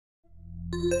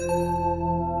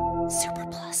Super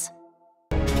Plus.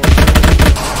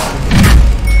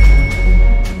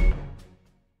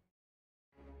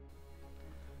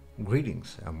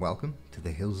 Greetings and welcome to the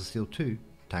Hills of Steel 2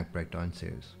 Tank Breakdown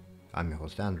series. I'm your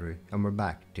host Andrew and we're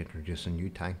back to introduce a new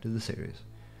tank to the series.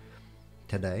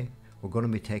 Today we're going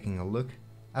to be taking a look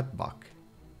at Buck.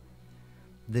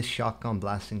 This shotgun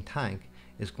blasting tank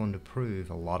is going to prove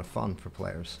a lot of fun for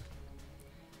players.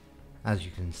 As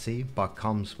you can see, Buck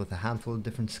comes with a handful of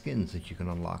different skins that you can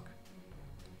unlock.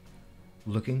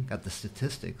 Looking at the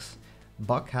statistics,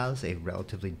 Buck has a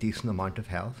relatively decent amount of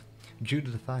health due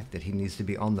to the fact that he needs to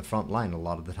be on the front line a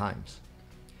lot of the times.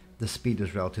 The speed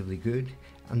is relatively good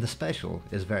and the special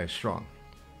is very strong.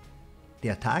 The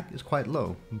attack is quite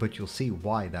low, but you'll see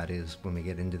why that is when we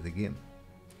get into the game.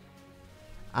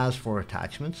 As for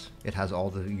attachments, it has all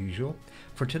the usual.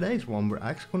 For today's one, we're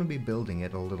actually going to be building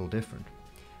it a little different.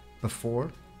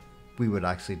 Before, we would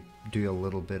actually do a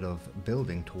little bit of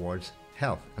building towards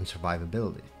health and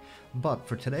survivability. But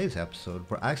for today's episode,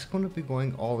 we're actually going to be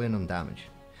going all in on damage.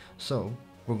 So,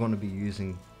 we're going to be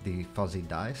using the fuzzy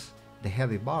dice, the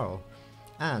heavy barrel,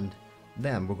 and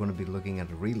then we're going to be looking at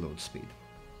the reload speed.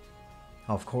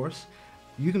 Of course,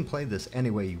 you can play this any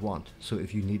way you want, so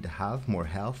if you need to have more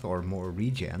health or more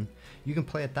regen, you can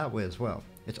play it that way as well.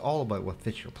 It's all about what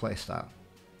fits your playstyle.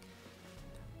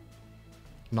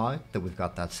 Now that we've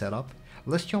got that set up,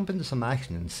 let's jump into some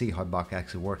action and see how Buck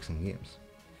actually works in games.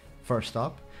 First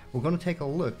up, we're going to take a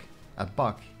look at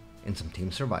Buck in some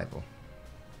team survival.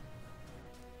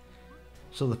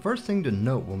 So the first thing to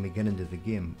note when we get into the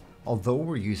game, although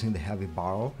we're using the heavy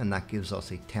barrel and that gives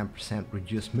us a 10%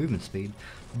 reduced movement speed,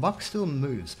 Buck still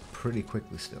moves pretty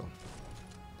quickly still.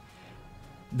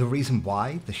 The reason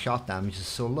why the shot damage is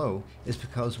so low is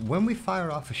because when we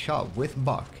fire off a shot with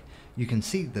Buck, you can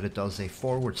see that it does a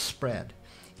forward spread.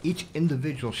 Each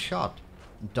individual shot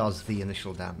does the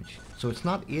initial damage. So it's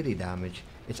not 80 damage,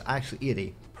 it's actually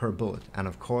 80 per bullet. And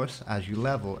of course, as you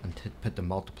level and put the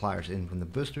multipliers in from the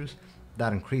boosters,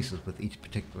 that increases with each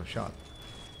particular shot.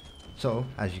 So,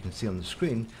 as you can see on the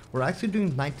screen, we're actually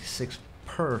doing 96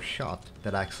 per shot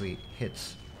that actually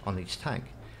hits on each tank.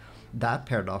 That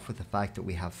paired off with the fact that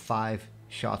we have 5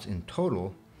 shots in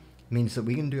total means that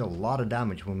we can do a lot of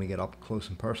damage when we get up close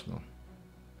and personal.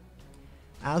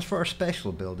 As for our special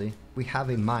ability, we have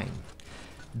a mine.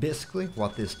 Basically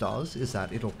what this does is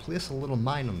that it'll place a little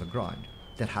mine on the ground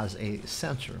that has a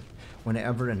sensor.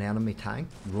 Whenever an enemy tank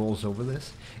rolls over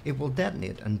this, it will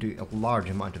detonate and do a large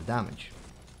amount of damage.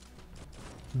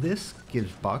 This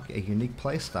gives Buck a unique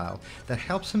playstyle that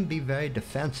helps him be very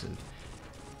defensive.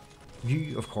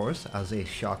 You, of course, as a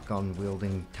shotgun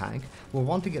wielding tank, will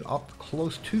want to get up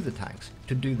close to the tanks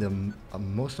to do the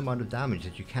most amount of damage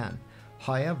that you can.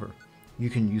 However, you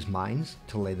can use mines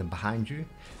to lay them behind you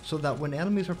so that when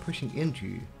enemies are pushing into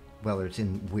you, whether it's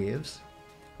in waves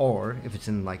or if it's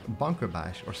in like bunker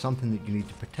bash or something that you need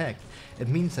to protect, it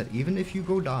means that even if you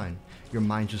go down, your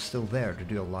mines are still there to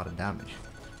do a lot of damage.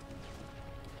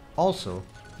 Also,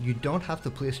 you don't have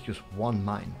to place just one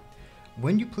mine.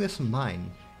 When you place a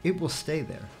mine, it will stay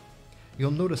there. You'll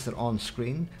notice that on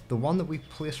screen, the one that we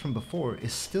placed from before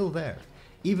is still there,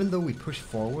 even though we push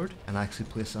forward and actually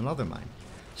place another mine.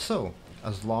 So,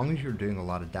 as long as you're doing a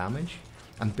lot of damage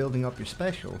and building up your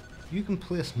special, you can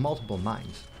place multiple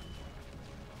mines.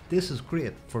 This is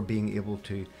great for being able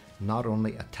to not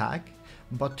only attack,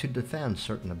 but to defend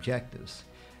certain objectives.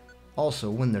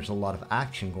 Also, when there's a lot of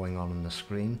action going on the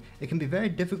screen, it can be very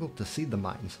difficult to see the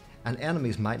mines, and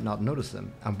enemies might not notice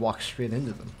them and walk straight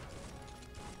into them.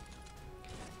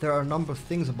 There are a number of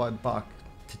things about Buck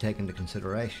to take into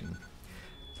consideration.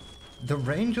 The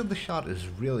range of the shot is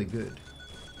really good,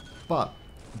 but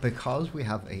because we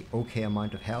have an okay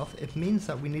amount of health, it means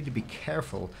that we need to be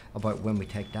careful about when we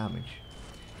take damage.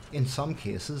 In some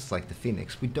cases, like the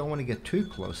Phoenix, we don't want to get too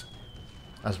close,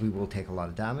 as we will take a lot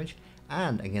of damage,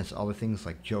 and against other things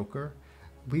like Joker,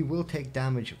 we will take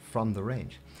damage from the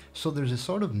range. So there's a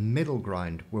sort of middle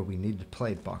ground where we need to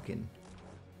play Buck in.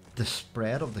 The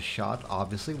spread of the shot,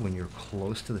 obviously, when you're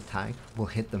close to the tank, will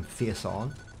hit them face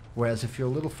on, whereas if you're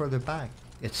a little further back,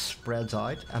 it spreads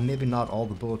out and maybe not all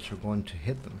the bullets are going to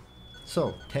hit them.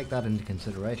 So take that into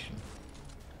consideration.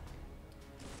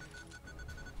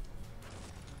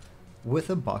 With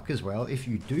a Buck as well, if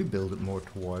you do build it more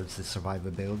towards the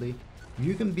survivability,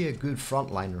 you can be a good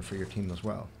frontliner for your team as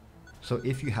well. So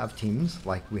if you have teams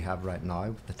like we have right now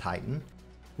with the Titan,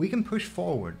 we can push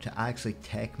forward to actually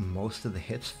take most of the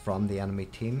hits from the enemy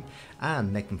team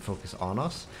and make them focus on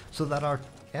us so that our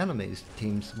enemies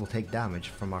teams will take damage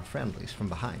from our friendlies from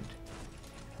behind.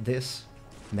 This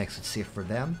makes it safe for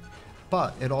them,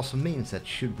 but it also means that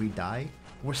should we die,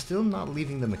 we're still not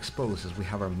leaving them exposed as we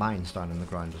have our mines down on the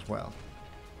ground as well.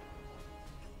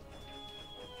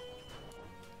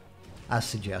 As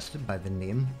suggested by the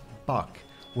name Buck,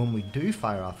 when we do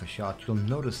fire off a shot, you'll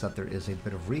notice that there is a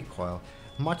bit of recoil,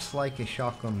 much like a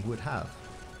shotgun would have.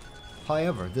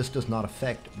 However, this does not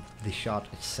affect the shot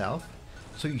itself,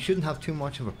 so you shouldn't have too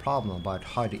much of a problem about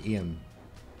how to aim.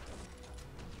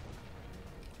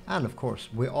 And of course,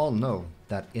 we all know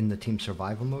that in the team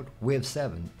survival mode, Wave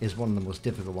 7 is one of the most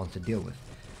difficult ones to deal with.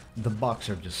 The Bucks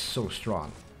are just so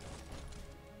strong.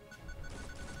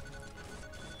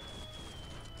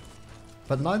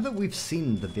 But now that we've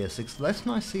seen the basics, let's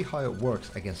now see how it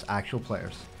works against actual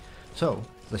players. So,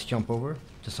 let's jump over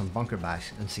to some Bunker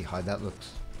Bash and see how that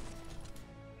looks.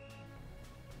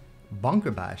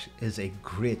 Bunker Bash is a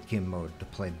great game mode to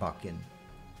play Buck in,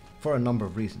 for a number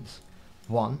of reasons.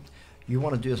 One, you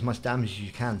want to do as much damage as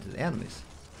you can to the enemies.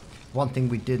 One thing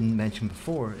we didn't mention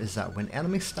before is that when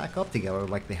enemies stack up together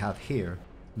like they have here,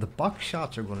 the Buck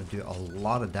shots are going to do a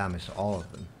lot of damage to all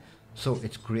of them. So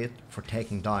it's great for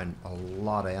taking down a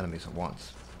lot of enemies at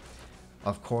once.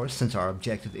 Of course, since our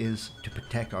objective is to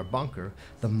protect our bunker,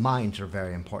 the mines are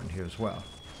very important here as well.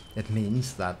 It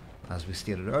means that, as we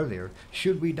stated earlier,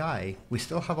 should we die, we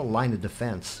still have a line of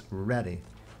defense ready.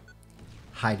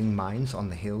 Hiding mines on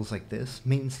the hills like this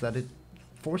means that it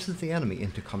forces the enemy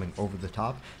into coming over the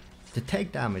top to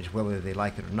take damage whether they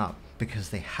like it or not, because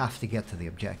they have to get to the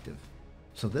objective.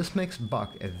 So this makes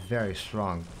Buck a very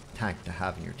strong tank to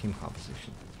have in your team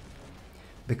composition.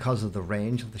 Because of the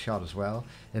range of the shot as well,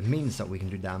 it means that we can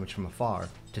do damage from afar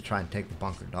to try and take the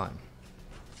bunker down.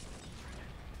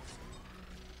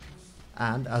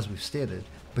 And as we've stated,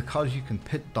 because you can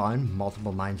put down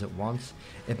multiple mines at once,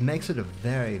 it makes it a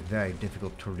very, very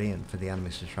difficult terrain for the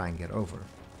enemies to try and get over.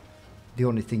 The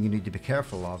only thing you need to be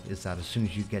careful of is that as soon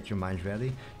as you get your mines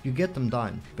ready, you get them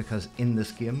down, because in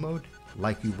this game mode,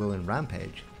 like you will in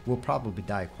Rampage, will probably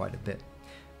die quite a bit,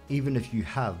 even if you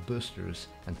have boosters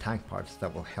and tank parts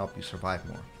that will help you survive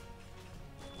more.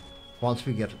 Once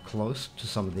we get close to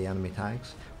some of the enemy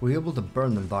tanks, we're able to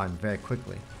burn them down very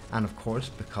quickly, and of course,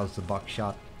 because the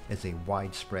buckshot is a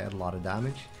widespread lot of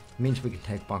damage, it means we can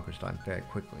take bunkers down very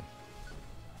quickly.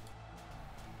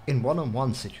 In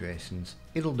one-on-one situations,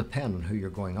 it'll depend on who you're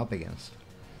going up against.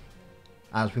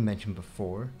 As we mentioned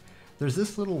before, there's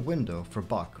this little window for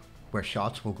Buck where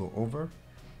shots will go over,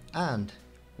 and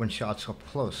when shots up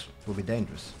close will be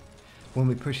dangerous. When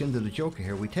we push into the Joker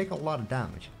here, we take a lot of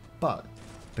damage, but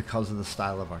because of the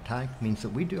style of our tank means that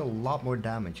we do a lot more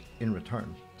damage in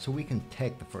return, so we can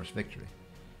take the first victory.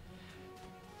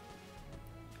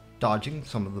 Dodging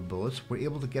some of the bullets, we're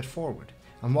able to get forward,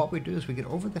 and what we do is we get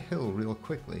over the hill real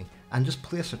quickly and just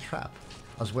place a trap,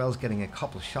 as well as getting a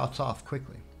couple shots off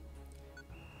quickly.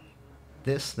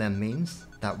 This then means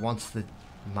that once the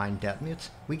mine detonates,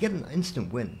 we get an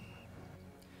instant win.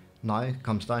 Now it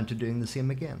comes down to doing the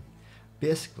same again.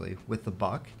 Basically, with the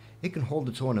Buck, it can hold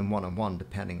its own in one-on-one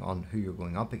depending on who you're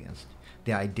going up against.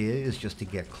 The idea is just to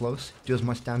get close, do as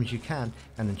much damage as you can,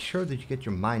 and ensure that you get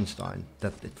your mines down,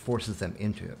 that it forces them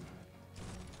into it.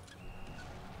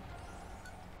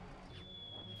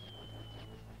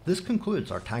 This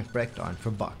concludes our tank breakdown for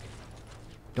Buck.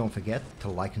 Don't forget to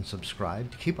like and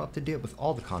subscribe to keep up to date with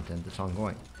all the content that's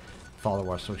ongoing. Follow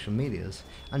our social medias,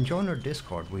 and join our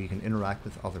Discord where you can interact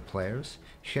with other players,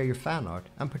 share your fan art,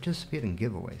 and participate in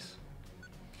giveaways.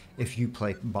 If you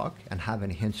play Buck and have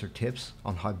any hints or tips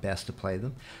on how best to play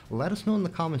them, let us know in the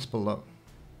comments below.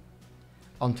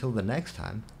 Until the next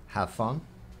time, have fun,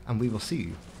 and we will see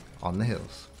you on the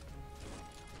hills.